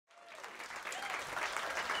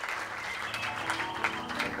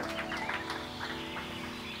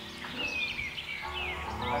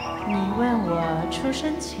出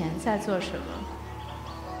生前在做什么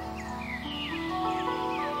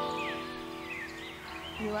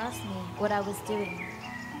 ？You asked me what I was doing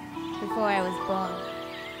before I was born.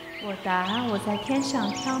 我答我在天上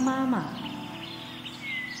挑妈妈。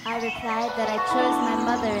I replied that I chose my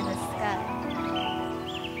mother in the sky.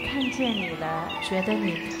 看见你了，觉得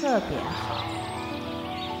你特别好。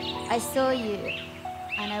I saw you,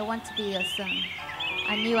 and I want to be your son.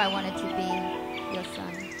 I knew I wanted to be your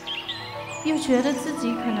son. 又觉得自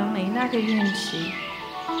己可能没那个运气。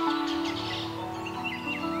I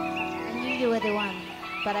knew you were the one,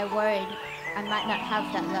 but I worried I might not have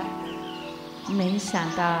that luck. 没想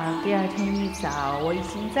到第二天一早，我已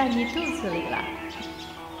经在你肚子里了。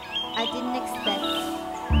I didn't expect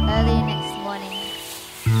early next morning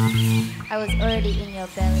I was already in your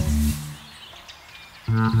belly.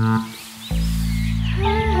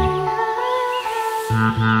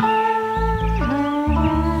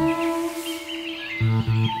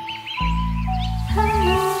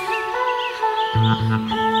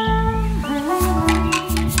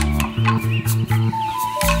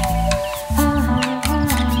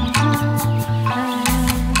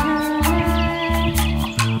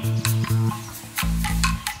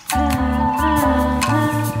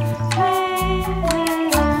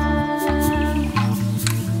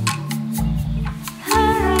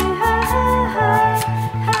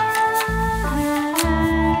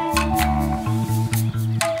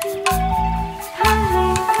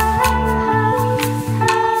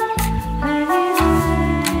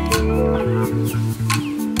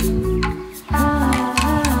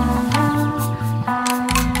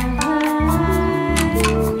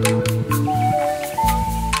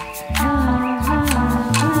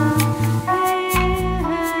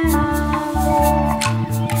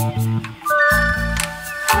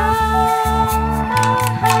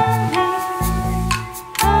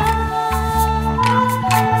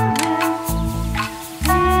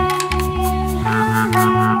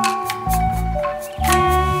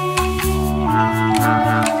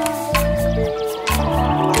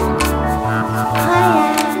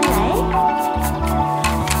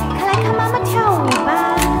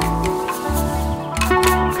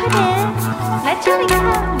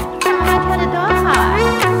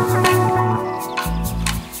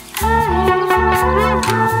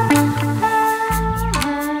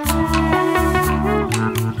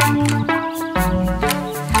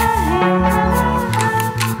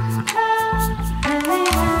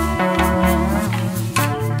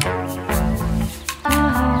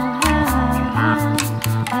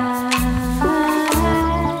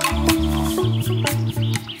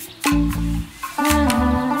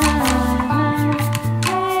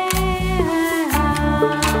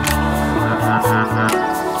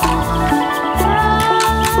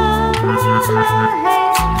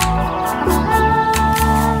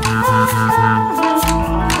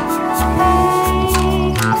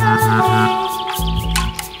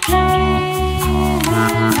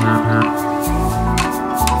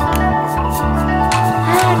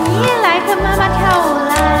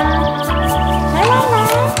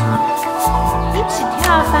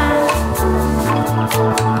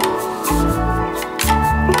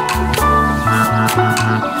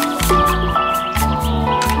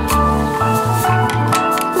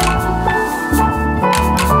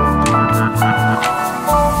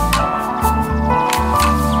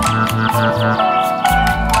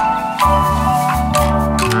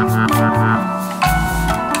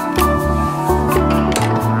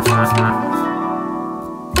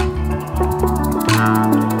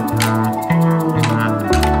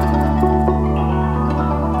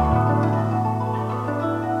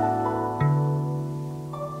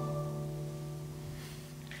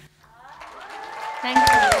 Thank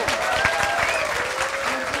you.